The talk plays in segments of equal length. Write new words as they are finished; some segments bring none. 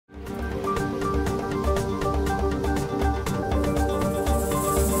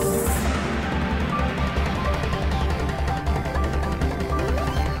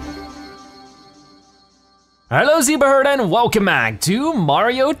Hello Zebra Herd and welcome back to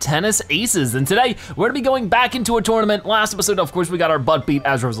Mario Tennis Aces. And today we're gonna be going back into a tournament. Last episode, of course, we got our butt beat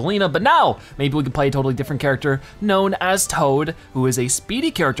as Rosalina, but now maybe we can play a totally different character known as Toad, who is a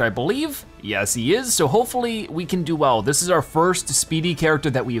speedy character, I believe. Yes, he is, so hopefully we can do well. This is our first speedy character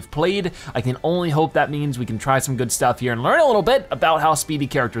that we have played. I can only hope that means we can try some good stuff here and learn a little bit about how speedy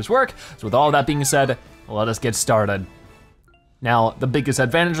characters work. So with all that being said, let us get started. Now, the biggest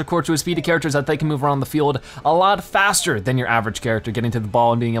advantage, of course, to a speedy character is that they can move around the field a lot faster than your average character, getting to the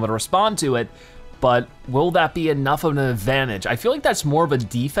ball and being able to respond to it. But will that be enough of an advantage? I feel like that's more of a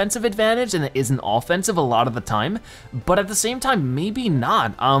defensive advantage than it is an offensive a lot of the time, but at the same time, maybe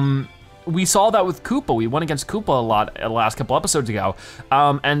not. We saw that with Koopa. We went against Koopa a lot the last couple episodes ago,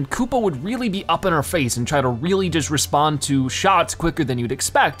 and Koopa would really be up in our face and try to really just respond to shots quicker than you'd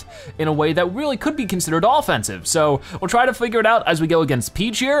expect in a way that really could be considered offensive. So we'll try to figure it out as we go against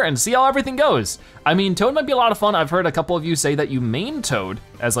Peach here and see how everything goes. I mean, Toad might be a lot of fun. I've heard a couple of you say that you main Toad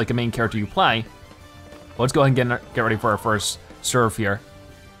as like a main character you play. Let's go ahead and get ready for our first serve here.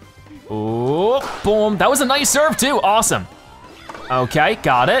 Oh, boom, that was a nice serve too, awesome. Okay,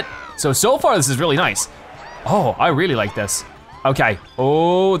 got it. So far this is really nice. Oh, I really like this. Okay,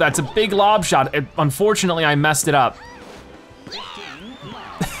 oh, that's a big lob shot. Unfortunately, I messed it up.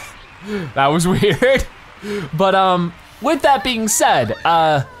 That was weird. But with that being said,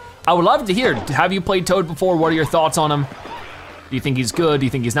 I would love to hear, have you played Toad before? What are your thoughts on him? Do you think he's good? Do you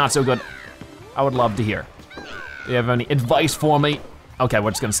think he's not so good? I would love to hear. Do you have any advice for me? Okay,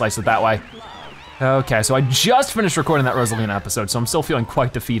 we're just gonna slice it that way. Okay, so I just finished recording that Rosalina episode, so I'm still feeling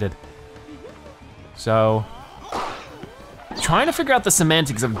quite defeated. So, trying to figure out the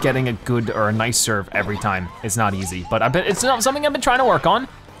semantics of getting a good or a nice serve every time is not easy, but it's something I've been trying to work on.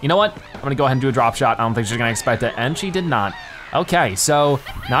 You know what? I'm gonna go ahead and do a drop shot. I don't think she's gonna expect it, and she did not. Okay, so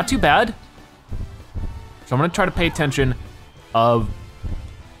not too bad. So I'm gonna try to pay attention of,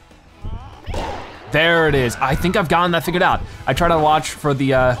 there it is. I think I've gotten that figured out. I try to watch for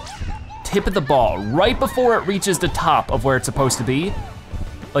the tip of the ball right before it reaches the top of where it's supposed to be.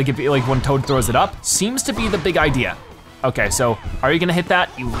 Like when Toad throws it up, seems to be the big idea. Okay, so are you gonna hit that?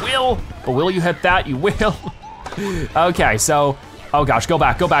 You will, but will you hit that? You will. Okay, so, oh gosh, go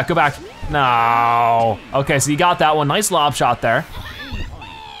back. No. Okay, so you got that one, nice lob shot there. So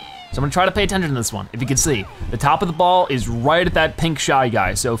I'm gonna try to pay attention to this one. If you can see, the top of the ball is right at that pink shy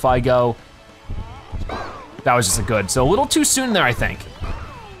guy. So if I go, that was just a good. So a little too soon there, I think.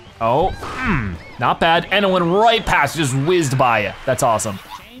 Oh, not bad. And it went right past, just whizzed by you. That's awesome.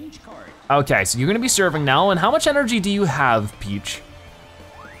 Okay, so you're gonna be serving now, and how much energy do you have, Peach?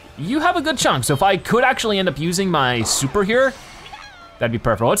 You have a good chunk, so if I could actually end up using my super here, that'd be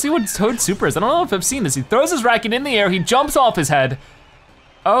perfect. Let's see what Toad's super is. I don't know if I've seen this. He throws his racket in the air, he jumps off his head.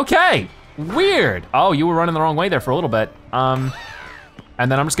 Okay, weird. Oh, you were running the wrong way there for a little bit. And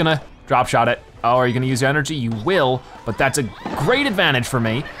then I'm just gonna drop shot it. Oh, are you gonna use your energy? You will, but that's a great advantage for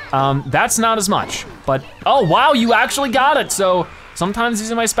me. That's not as much, but, oh wow, you actually got it. So sometimes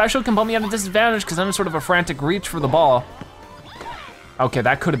using my special can put me at a disadvantage because I'm sort of a frantic reach for the ball. Okay,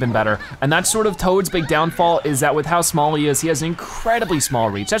 that could have been better. And that's sort of Toad's big downfall, is that with how small he is, he has an incredibly small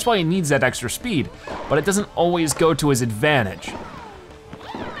reach. That's why he needs that extra speed, but it doesn't always go to his advantage.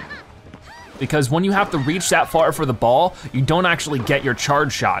 Because when you have to reach that far for the ball, you don't actually get your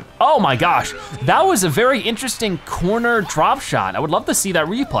charge shot. Oh my gosh, that was a very interesting corner drop shot. I would love to see that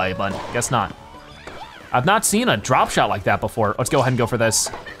replay, but guess not. I've not seen a drop shot like that before. Let's go ahead and go for this.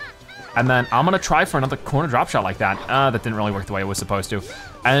 And then I'm gonna try for another corner drop shot like that. That didn't really work the way it was supposed to.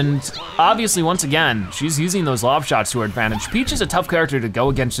 And obviously, once again, she's using those lob shots to her advantage. Peach is a tough character to go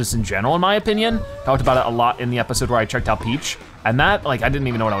against just in general, in my opinion. Talked about it a lot in the episode where I checked out Peach. And that, like, I didn't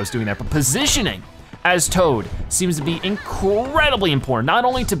even know what I was doing there, but positioning as Toad seems to be incredibly important, not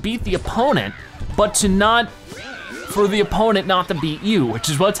only to beat the opponent, but for the opponent not to beat you, which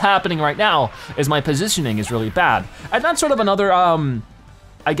is what's happening right now, is my positioning is really bad. And that's sort of another,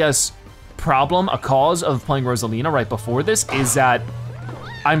 I guess, problem, a cause of playing Rosalina right before this, is that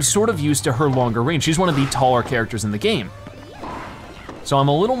I'm sort of used to her longer range. She's one of the taller characters in the game. So I'm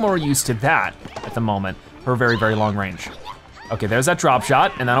a little more used to that at the moment, her very, very long range. Okay, there's that drop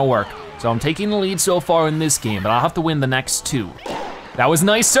shot, and that'll work. So I'm taking the lead so far in this game, but I'll have to win the next two. That was a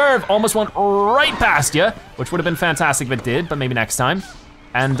nice serve, almost went right past you, which would have been fantastic if it did, but maybe next time.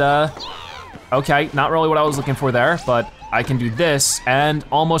 And, okay, not really what I was looking for there, but I can do this, and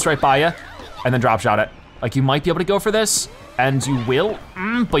almost right by you, and then drop shot it. Like, you might be able to go for this, and you will,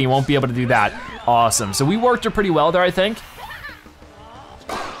 but you won't be able to do that. Awesome, so we worked her pretty well there, I think.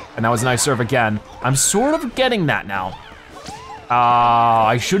 And that was a nice serve again. I'm sort of getting that now.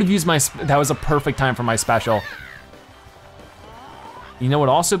 I should have used that was a perfect time for my special. You know what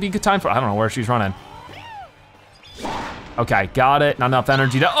also be a good time for? I don't know where she's running. Okay, got it. Not enough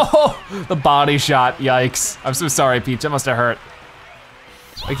energy to, oh, the body shot, yikes. I'm so sorry, Peach, that must have hurt.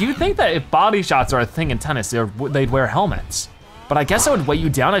 Like, you'd think that if body shots are a thing in tennis, they'd wear helmets. But I guess that would weigh you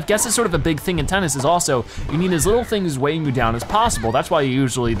down. I guess it's sort of a big thing in tennis is also, you need as little things weighing you down as possible. That's why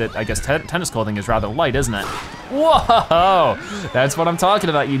usually I guess tennis clothing is rather light, isn't it? Whoa, that's what I'm talking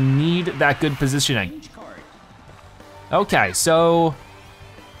about. You need that good positioning. Okay, so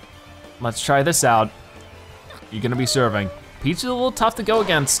let's try this out. You're gonna be serving. Peach is a little tough to go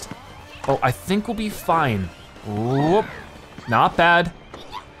against. Oh, I think we'll be fine. Whoop, not bad.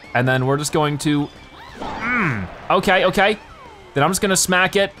 And then we're just going to, okay. Then I'm just gonna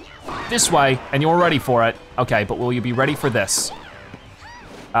smack it this way, and you're ready for it. Okay, but will you be ready for this?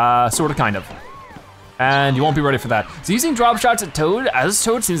 Sort of, kind of. And you won't be ready for that. So using drop shots at Toad, as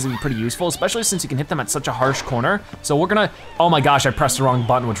Toad seems to be pretty useful, especially since you can hit them at such a harsh corner. So we're gonna, oh my gosh, I pressed the wrong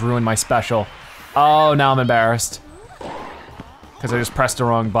button, which ruined my special. Oh, now I'm embarrassed. Because I just pressed the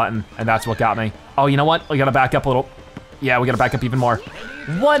wrong button, and that's what got me. Oh, you know what? We gotta back up a little. Yeah, we gotta back up even more.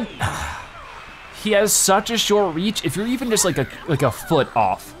 What? He has such a short reach. If you're even just like a foot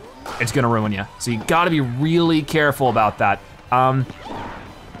off, it's gonna ruin you. So you gotta be really careful about that.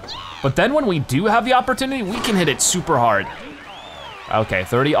 But then when we do have the opportunity, we can hit it super hard. Okay,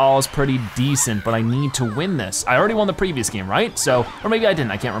 30 all is pretty decent, but I need to win this. I already won the previous game, right? So, or maybe I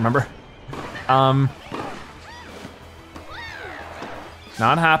didn't, I can't remember.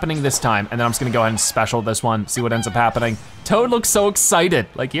 Not happening this time, and then I'm just gonna go ahead and special this one, see what ends up happening. Toad looks so excited,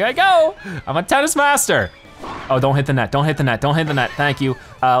 like, here I go, I'm a tennis master. Oh, don't hit the net, don't hit the net, don't hit the net, thank you.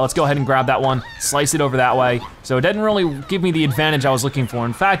 Let's go ahead and grab that one, slice it over that way. So it didn't really give me the advantage I was looking for.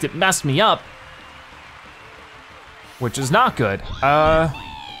 In fact, it messed me up, which is not good.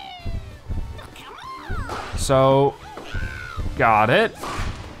 So, got it.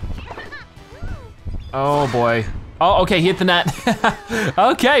 Oh boy. Oh, okay, he hit the net.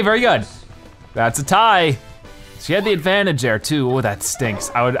 Okay, very good. That's a tie. She had the advantage there too. Oh, that stinks.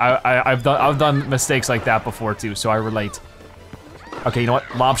 I've done mistakes like that before too, so I relate. Okay, you know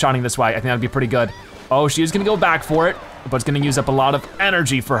what? Lob shotting this way. I think that'd be pretty good. Oh, she is gonna go back for it, but it's gonna use up a lot of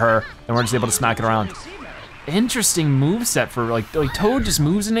energy for her, and we're just able to smack it around. Interesting moveset for like Toad just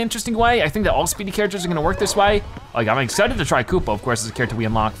moves in an interesting way. I think that all speedy characters are gonna work this way. Like, I'm excited to try Koopa, of course, as a character we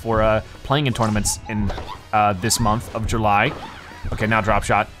unlock for playing in tournaments in this month of July. Okay, now drop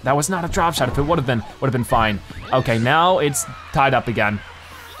shot. That was not a drop shot. If it would have been fine. Okay, now it's tied up again.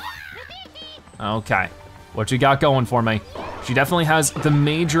 Okay, what you got going for me? She definitely has the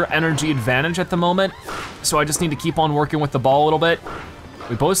major energy advantage at the moment, so I just need to keep on working with the ball a little bit.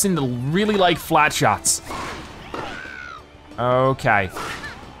 We both seem to really like flat shots. Okay.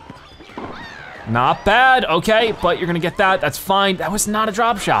 Not bad, okay, but you're gonna get that, that's fine. That was not a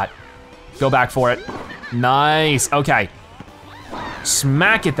drop shot. Go back for it. Nice, okay.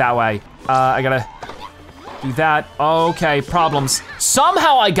 Smack it that way. I gotta do that. Okay, problems.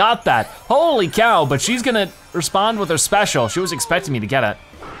 Somehow I got that. Holy cow, but she's gonna respond with her special. She was expecting me to get it.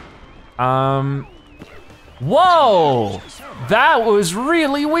 Whoa! That was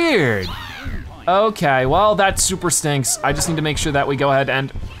really weird. Okay, well, that super stinks. I just need to make sure that we go ahead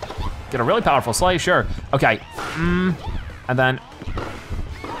and get a really powerful slice, sure. Okay, and then,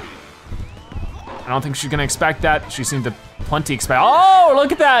 I don't think she's gonna expect that. She seemed to plenty expect, oh,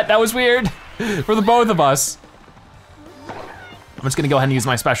 look at that, that was weird for the both of us. I'm just gonna go ahead and use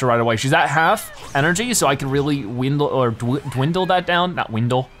my special right away. She's at half energy, so I can really dwindle that down, not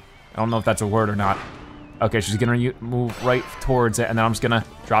windle. I don't know if that's a word or not. Okay, she's gonna move right towards it, and then I'm just gonna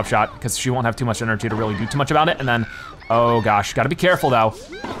drop shot, because she won't have too much energy to really do too much about it, and then, oh gosh, gotta be careful though.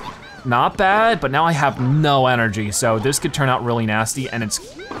 Not bad, but now I have no energy, so this could turn out really nasty, and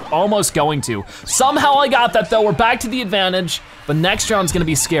it's almost going to. Somehow I got that though, we're back to the advantage, but next round's gonna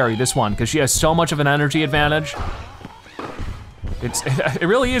be scary, this one, because she has so much of an energy advantage. It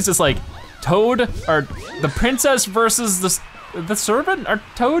really is just like Toad, or the princess versus the servant? Are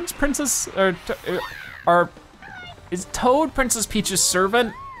Toad's princess, is Toad Princess Peach's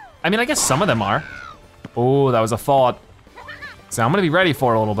servant? I mean, I guess some of them are. Oh, that was a fault. So I'm gonna be ready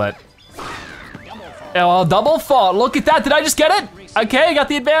for it a little bit. Oh, double fault, look at that, did I just get it? Okay, I got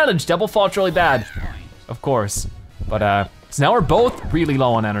the advantage. Double fault's really bad, of course. But so now we're both really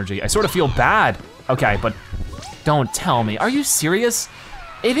low on energy. I sort of feel bad. Okay, but don't tell me, are you serious?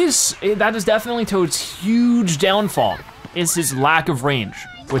 That is definitely Toad's huge downfall, is his lack of range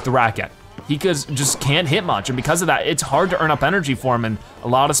with the racket. He just can't hit much, and because of that, it's hard to earn up energy for him in a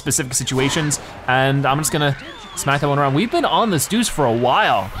lot of specific situations, and I'm just gonna Smack that one around. We've been on this deuce for a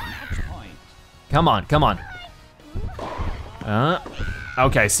while. Come on, come on.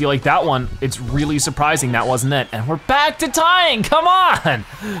 Okay, see, like that one, it's really surprising that wasn't it. And we're back to tying, come on!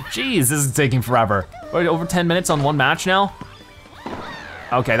 Jeez, this is taking forever. We're over 10 minutes on one match now?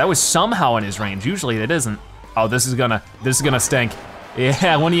 Okay, that was somehow in his range. Usually it isn't. Oh, this is gonna stink.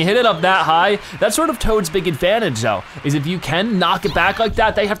 Yeah, when you hit it up that high, that's sort of Toad's big advantage though, is if you can knock it back like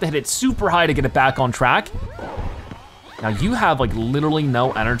that, they have to hit it super high to get it back on track. Now you have like literally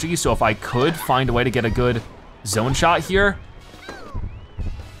no energy, so if I could find a way to get a good zone shot here,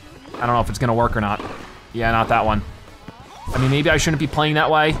 I don't know if it's gonna work or not. Yeah, not that one. I mean, maybe I shouldn't be playing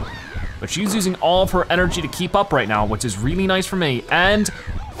that way, but she's using all of her energy to keep up right now, which is really nice for me. And,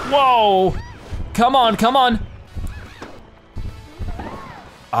 whoa, come on, come on.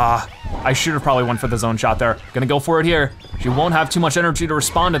 I should have probably went for the zone shot there. Gonna go for it here. She won't have too much energy to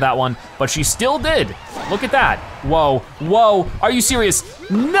respond to that one, but she still did. Look at that. Whoa, whoa, are you serious?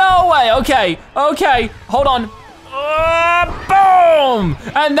 No way, okay, okay, hold on. Boom!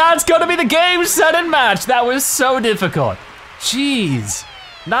 And that's gonna be the game, set, and match. That was so difficult. Jeez,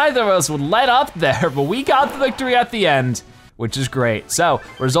 neither of us would let up there, but we got the victory at the end, which is great. So,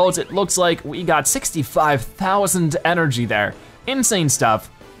 results, it looks like we got 65,000 energy there. Insane stuff.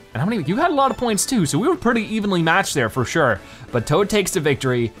 And how many, you had a lot of points too, so we were pretty evenly matched there for sure. But Toad takes the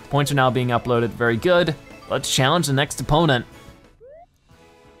victory. Points are now being uploaded, very good. Let's challenge the next opponent.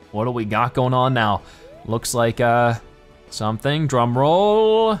 What do we got going on now? Looks like something, drum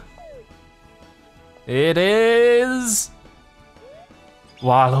roll. It is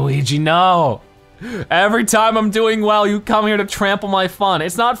Waluigi, no. Every time I'm doing well, you come here to trample my fun.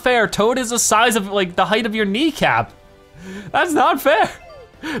 It's not fair, Toad is the size of like the height of your kneecap. That's not fair.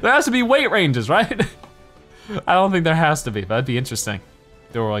 There has to be weight ranges, right? I don't think there has to be, but that'd be interesting.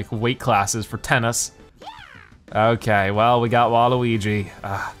 There were like weight classes for tennis. Okay, well, we got Waluigi.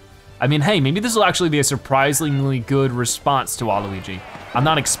 I mean, hey, maybe this will actually be a surprisingly good response to Waluigi. I'm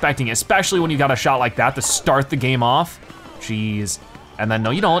not expecting it, especially when you got a shot like that to start the game off. Jeez, and then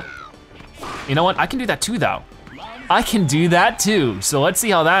no, you don't. You know what, I can do that too though. I can do that too, so let's see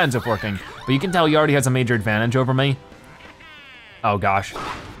how that ends up working. But you can tell he already has a major advantage over me. Oh gosh.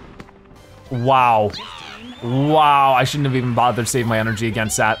 Wow. Wow, I shouldn't have even bothered to save my energy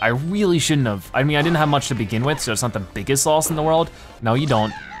against that. I really shouldn't have. I mean, I didn't have much to begin with, so it's not the biggest loss in the world. No, you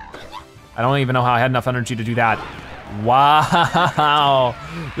don't. I don't even know how I had enough energy to do that. Wow,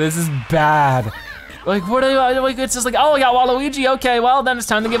 this is bad. Like, what are you, like, it's just like, oh, I got Waluigi, okay, well, then it's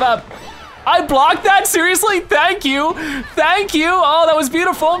time to give up. I blocked that, seriously? Thank you, thank you. Oh, that was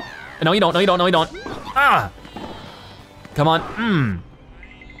beautiful. No, you don't, no, you don't, no, you don't. Ah. Come on,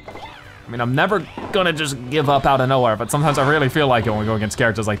 I mean, I'm never gonna just give up out of nowhere, but sometimes I really feel like it when we go against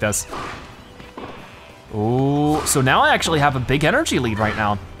characters like this. Ooh, so now I actually have a big energy lead right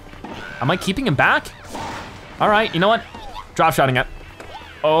now. Am I keeping him back? All right, you know what? Drop shotting it.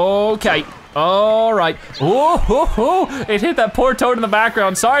 Okay, all right. Ooh, hoo, hoo. It hit that poor Toad in the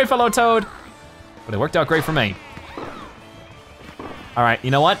background. Sorry, fellow Toad, but it worked out great for me. All right,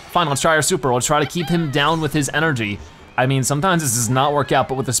 you know what? Fine, let's try our super. Let's try to keep him down with his energy. I mean, sometimes this does not work out,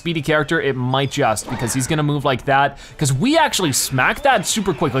 but with a speedy character, it might just, because he's gonna move like that. Because we actually smack that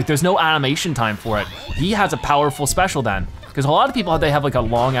super quick, like there's no animation time for it. He has a powerful special then. Because a lot of people, they have like a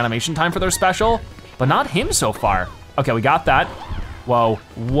long animation time for their special, but not him so far. Okay, we got that. Whoa,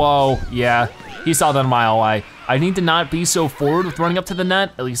 whoa, yeah. He saw that a mile away. I need to not be so forward with running up to the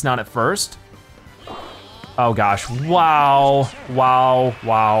net, at least not at first. Oh gosh, wow, wow,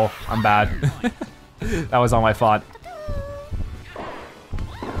 wow, I'm bad. That was all my fault.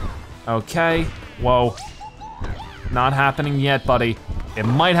 Okay, whoa. Not happening yet, buddy. It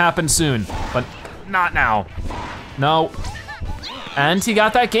might happen soon, but not now. No. And he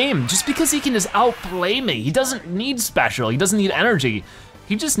got that game, just because he can just outplay me. He doesn't need special, he doesn't need energy.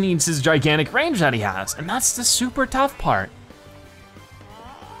 He just needs his gigantic range that he has, and that's the super tough part.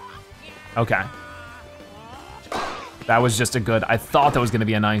 Okay. That was just a good, I thought that was gonna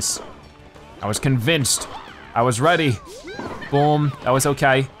be a nice. I was convinced, I was ready. Boom, that was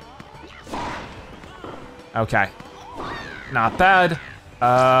okay. Okay, not bad.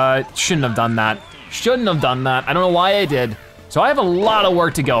 Shouldn't have done that. Shouldn't have done that. I don't know why I did. So I have a lot of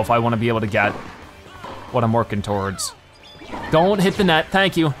work to go if I want to be able to get what I'm working towards. Don't hit the net,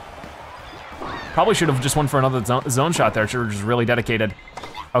 thank you. Probably should have just went for another zone shot there. Should have just really dedicated.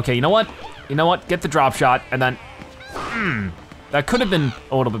 Okay, you know what? You know what? Get the drop shot and then, that could have been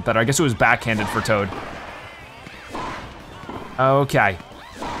a little bit better. I guess it was backhanded for Toad. Okay.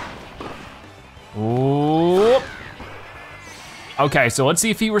 Ooh. Okay, so let's see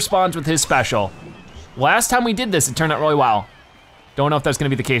if he responds with his special. Last time we did this, it turned out really well. Don't know if that's gonna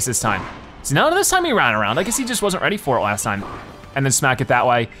be the case this time. So now this time he ran around. I guess he just wasn't ready for it last time. And then smack it that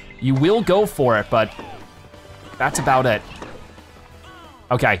way. You will go for it, but that's about it.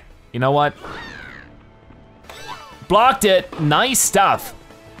 Okay, you know what? Blocked it, nice stuff.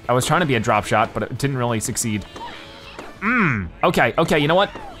 I was trying to be a drop shot, but it didn't really succeed. Okay, you know what?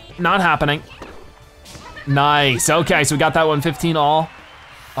 Not happening. Nice, okay, so we got that one 15 all.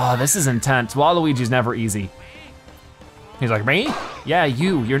 Oh, this is intense. Waluigi's never easy. He's like, me? Yeah,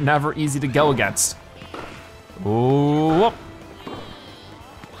 you're never easy to go against. Ooh, whoop.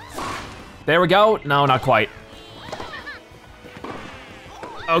 There we go, no, not quite.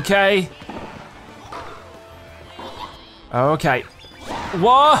 Okay. Okay.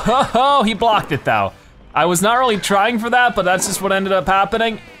 Whoa, he blocked it though. I was not really trying for that, but that's just what ended up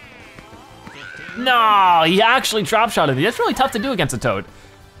happening. No, he actually drop shotted me. That's really tough to do against a Toad.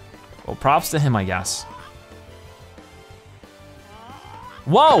 Well, props to him, I guess.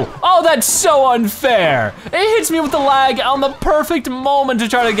 Whoa, oh, that's so unfair. It hits me with the lag on the perfect moment to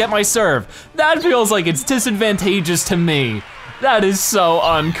try to get my serve. That feels like it's disadvantageous to me. That is so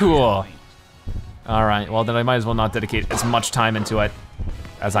uncool. All right, well then I might as well not dedicate as much time into it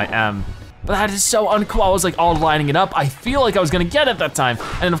as I am. But that is so uncool. I was like all lining it up. I feel like I was gonna get it that time.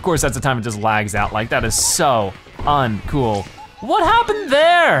 And of course that's the time it just lags out. Like that is so uncool. What happened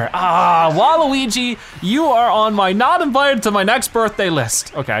there? Ah, Waluigi, you are on my not invited to my next birthday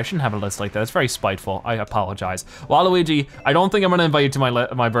list. Okay, I shouldn't have a list like that. It's very spiteful. I apologize. Waluigi, I don't think I'm gonna invite you to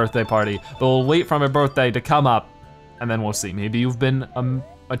my birthday party, but we'll wait for my birthday to come up and then we'll see. Maybe you've been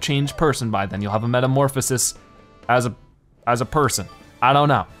a changed person by then. You'll have a metamorphosis as a person. I don't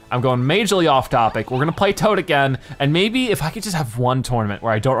know. I'm going majorly off topic. We're gonna play Toad again, and maybe if I could just have one tournament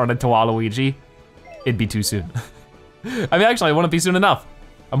where I don't run into Waluigi, it'd be too soon. I mean, actually, it wouldn't be soon enough.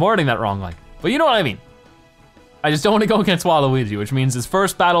 I'm wording that wrongly, but you know what I mean. I just don't want to go against Waluigi, which means his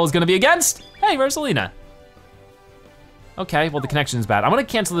first battle is gonna be against, hey, Rosalina. Okay, well the connection's bad. I'm gonna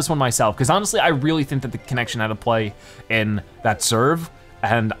cancel this one myself, because honestly, I really think that the connection had to play in that serve,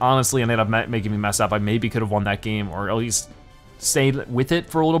 and honestly, it ended up making me mess up. I maybe could have won that game, or at least stayed with it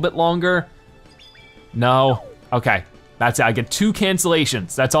for a little bit longer. No, okay, that's it. I get 2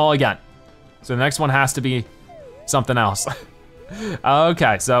 cancellations, that's all I get. So the next one has to be something else.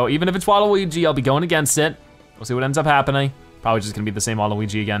 Okay, so even if it's Waluigi, I'll be going against it. We'll see what ends up happening. Probably just gonna be the same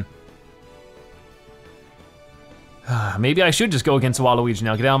Waluigi again. Maybe I should just go against Waluigi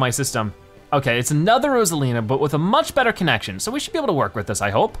now, get it out of my system. Okay, it's another Rosalina, but with a much better connection, so we should be able to work with this,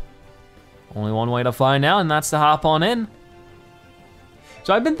 I hope. Only one way to fly now, and that's to hop on in.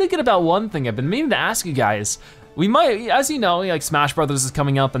 So I've been thinking about one thing I've been meaning to ask you guys. We might, as you know, like Smash Brothers is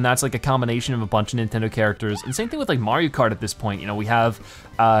coming up and that's like a combination of a bunch of Nintendo characters. And same thing with like Mario Kart at this point. You know, we have,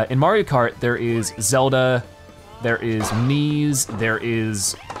 in Mario Kart, there is Zelda, there is Mii's, there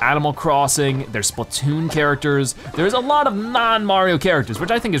is Animal Crossing, there's Splatoon characters. There's a lot of non-Mario characters,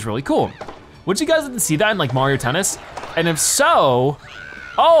 which I think is really cool. Would you guys like to see that in like Mario Tennis? And if so,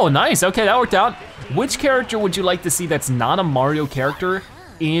 oh, nice, okay, that worked out. Which character would you like to see that's not a Mario character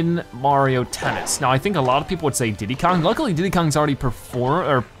in Mario Tennis? Now, I think a lot of people would say Diddy Kong. Luckily, Diddy Kong's already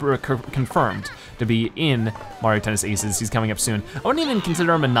confirmed to be in Mario Tennis Aces. He's coming up soon. I wouldn't even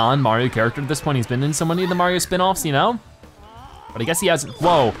consider him a non-Mario character at this point. He's been in so many of the Mario spin-offs, you know? But I guess he has,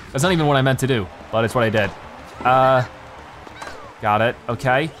 whoa, that's not even what I meant to do, but it's what I did. Got it,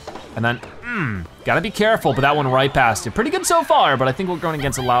 okay. And then, gotta be careful, but that one right past you. Pretty good so far, but I think we're going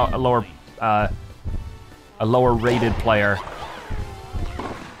against a lower rated player.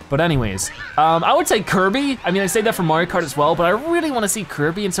 But anyways, I would say Kirby. I mean, I say that for Mario Kart as well, but I really wanna see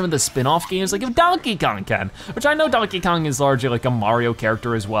Kirby in some of the spin-off games, like if Donkey Kong can, which I know Donkey Kong is largely like a Mario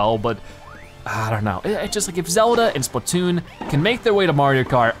character as well, but I don't know. It's just like if Zelda and Splatoon can make their way to Mario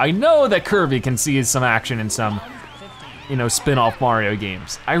Kart, I know that Kirby can see some action in some, you know, spin-off Mario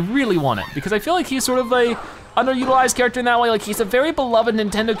games. I really want it, because I feel like he's sort of a underutilized character in that way. Like he's a very beloved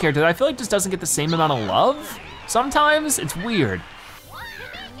Nintendo character that I feel like just doesn't get the same amount of love. Sometimes, it's weird.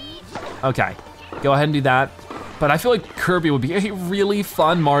 Okay, go ahead and do that. But I feel like Kirby would be a really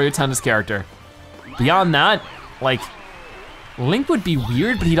fun Mario Tennis character. Beyond that, like, Link would be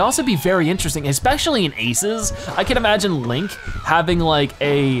weird, but he'd also be very interesting, especially in Aces. I can imagine Link having like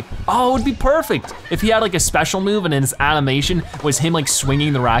it would be perfect if he had like a special move and his animation was him like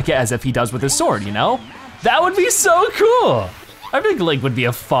swinging the racket as if he does with his sword, you know? That would be so cool. I think Link would be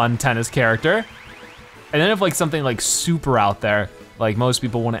a fun tennis character. And then if like something like super out there, like most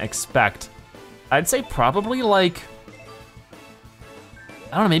people wouldn't expect, I'd say probably like,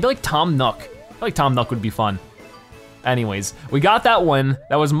 I don't know, maybe like Tom Nook. I feel like Tom Nook would be fun. Anyways, we got that win.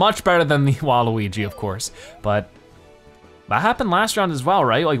 That was much better than the Waluigi, of course, but that happened last round as well,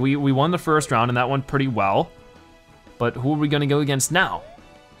 right? Like we won the first round and that went pretty well, but who are we gonna go against now?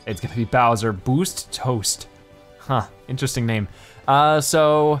 It's gonna be Bowser, Boost Toast. Huh, interesting name.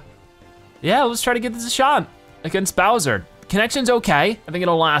 So, yeah, let's try to get this a shot against Bowser. Connection's okay, I think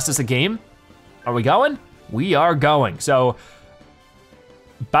it'll last us a game. Are we going? We are going. So,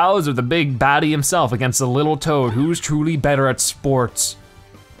 Bowser, the big baddie himself, against the little Toad. Who's truly better at sports?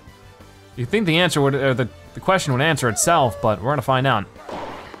 You'd think the answer would, or the question would answer itself, but we're gonna find out.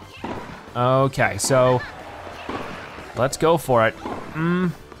 Okay, so let's go for it.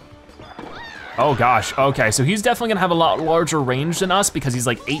 Oh gosh, okay, so he's definitely gonna have a lot larger range than us because he's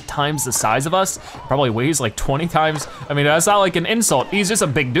like 8 times the size of us. Probably weighs like 20 times. I mean, that's not like an insult. He's just a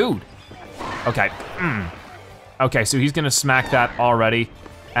big dude. Okay, Okay, so he's gonna smack that already.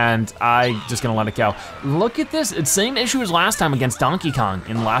 And I just gonna let it go. Look at this, it's the same issue as last time against Donkey Kong.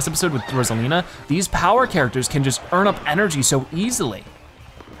 In the last episode with Rosalina, these power characters can just earn up energy so easily.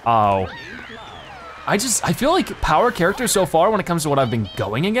 Oh. I feel like power characters so far when it comes to what I've been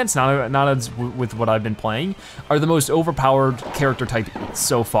going against, not as with what I've been playing, are the most overpowered character type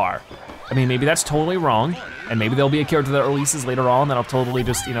so far. I mean, maybe that's totally wrong, and maybe there'll be a character that releases later on that'll totally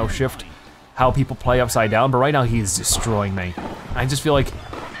just, you know, shift how people play upside down, but right now he's destroying me. I just feel like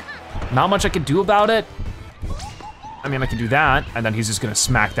not much I could do about it. I mean, I could do that, and then he's just gonna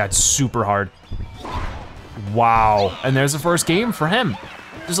smack that super hard. Wow, and there's the first game for him.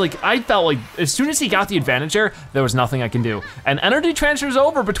 Just like, I felt like as soon as he got the advantage there was nothing I can do. And energy transfers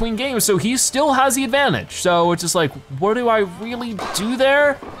over between games, so he still has the advantage. So it's just like, what do I really do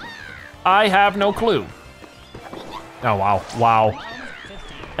there? I have no clue. Oh, wow, wow.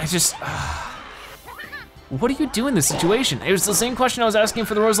 I just, what do you do in this situation? It was the same question I was asking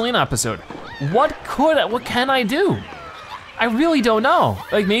for the Rosalina episode. What can I do? I really don't know.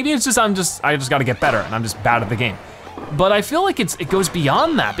 Like maybe it's just, I just gotta get better and I'm just bad at the game. But I feel like it goes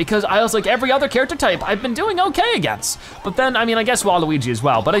beyond that because I was like every other character type I've been doing okay against. But then, I mean, I guess Waluigi as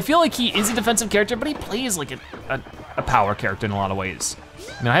well, but I feel like he is a defensive character, but he plays like a power character in a lot of ways.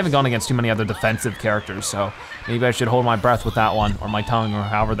 I mean, I haven't gone against too many other defensive characters, so maybe I should hold my breath with that one, or my tongue, or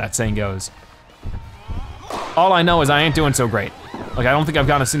however that saying goes. All I know is I ain't doing so great. Like, I don't think I've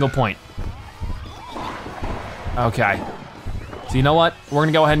gotten a single point. Okay. So you know what? We're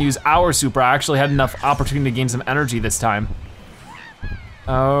gonna go ahead and use our super. I actually had enough opportunity to gain some energy this time.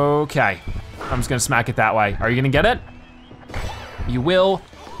 Okay. I'm just gonna smack it that way. Are you gonna get it? You will.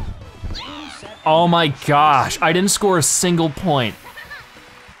 Oh my gosh, I didn't score a single point.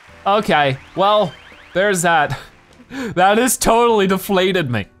 Okay, well, there's that. That has totally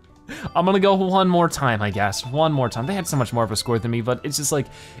deflated me. I'm gonna go one more time, I guess. One more time. They had so much more of a score than me, but it's just like,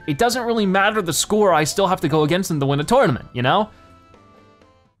 it doesn't really matter the score. I still have to go against them to win a tournament, you know?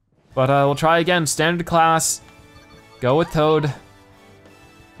 But we'll try again, standard class, go with Toad,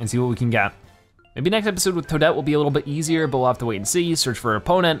 and see what we can get. Maybe next episode with Toadette will be a little bit easier, but we'll have to wait and see, search for an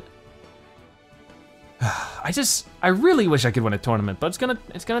opponent. I really wish I could win a tournament, but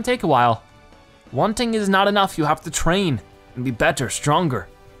it's gonna take a while. Wanting is not enough, you have to train and be better, stronger,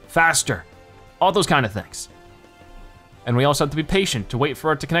 faster, all those kind of things. And we also have to be patient to wait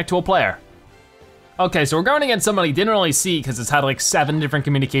for it to connect to a player. Okay, so we're going against somebody you didn't really see because it's had like 7 different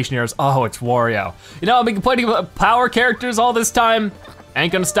communication errors. Oh, it's Wario. You know, I've been complaining about power characters all this time.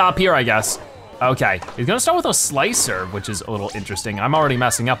 Ain't gonna stop here, I guess. Okay, he's gonna start with a slicer, which is a little interesting. I'm already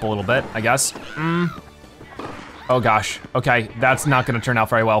messing up a little bit, I guess. Oh gosh, okay, that's not gonna turn out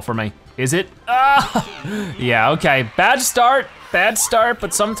very well for me. Is it? Yeah, okay, bad start,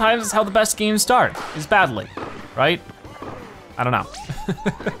 but sometimes it's how the best games start, is badly, right? I don't know.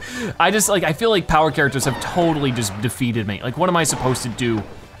 I feel like power characters have totally just defeated me. Like, what am I supposed to do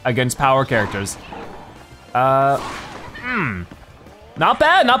against power characters? Not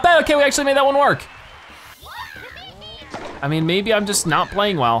bad, not bad. Okay, we actually made that one work. I mean, maybe I'm just not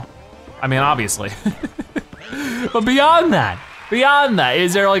playing well. I mean, obviously. But beyond that,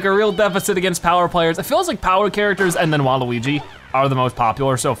 is there like a real deficit against power players? It feels like power characters and then Waluigi are the most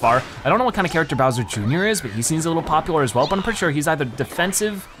popular so far. I don't know what kind of character Bowser Jr. is, but he seems a little popular as well, but I'm pretty sure he's either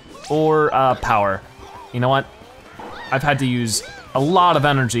defensive or power. You know what? I've had to use a lot of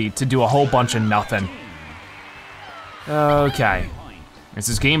energy to do a whole bunch of nothing. Okay. This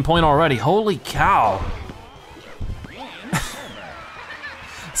is game point already, holy cow.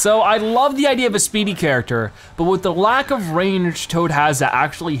 So I love the idea of a speedy character, but with the lack of range Toad has to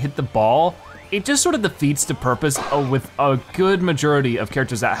actually hit the ball, it just sort of defeats the purpose with a good majority of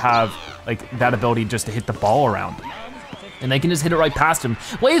characters that have like that ability just to hit the ball around. And they can just hit it right past him,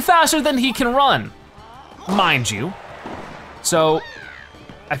 way faster than he can run. Mind you, So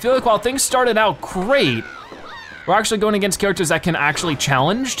I feel like while things started out great, we're actually going against characters that can actually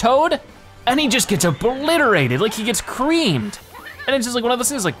challenge Toad, and he just gets obliterated, like he gets creamed. And it's just like one of those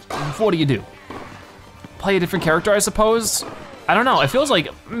things, like, what do you do? Play a different character, I suppose? I don't know, it feels like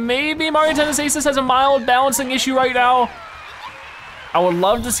maybe Mario Tennis Aces has a mild balancing issue right now. I would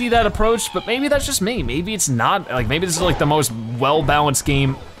love to see that approach, but maybe that's just me. Maybe it's not, like maybe this is like the most well-balanced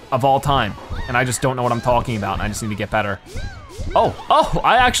game of all time, and I just don't know what I'm talking about, and I just need to get better. Oh,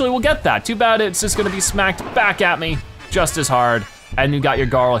 I actually will get that. Too bad it's just gonna be smacked back at me just as hard, and you got your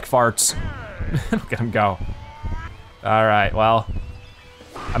garlic farts. Look at him go. All right, well,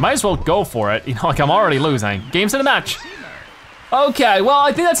 I might as well go for it. You know, like I'm already losing. Game's in a match. Okay, well,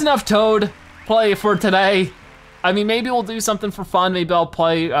 I think that's enough Toad play for today. I mean, maybe we'll do something for fun. Maybe I'll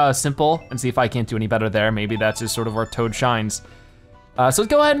play simple and see if I can't do any better there. Maybe that's just sort of where Toad shines. So let's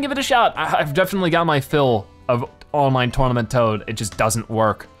go ahead and give it a shot. I've definitely got my fill of online tournament Toad. It just doesn't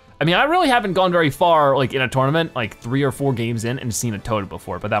work. I mean, I really haven't gone very far like in a tournament, like 3 or 4 games in and seen a Toad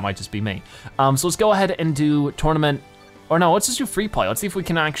before, but that might just be me. So let's go ahead and do tournament, or no, let's just do free play. Let's see if we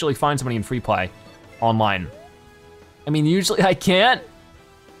can actually find somebody in free play online. I mean, usually I can't,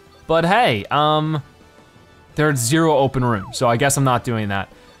 but hey, there's 0 open rooms, so I guess I'm not doing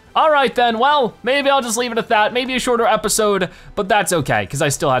that. All right then, well, maybe I'll just leave it at that. Maybe a shorter episode, but that's okay, because I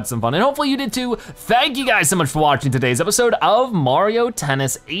still had some fun, and hopefully you did too. Thank you guys so much for watching today's episode of Mario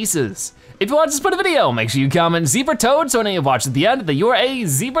Tennis Aces. If you watched this part of the video, make sure you comment Z for Toad, so when you watch at the end that you're a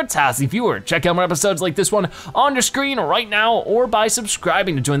Zebra-tastic viewer. Check out more episodes like this one on your screen right now, or by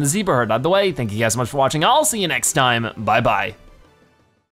subscribing to join the Zebra Herd. By the way, thank you guys so much for watching. I'll see you next time, bye-bye.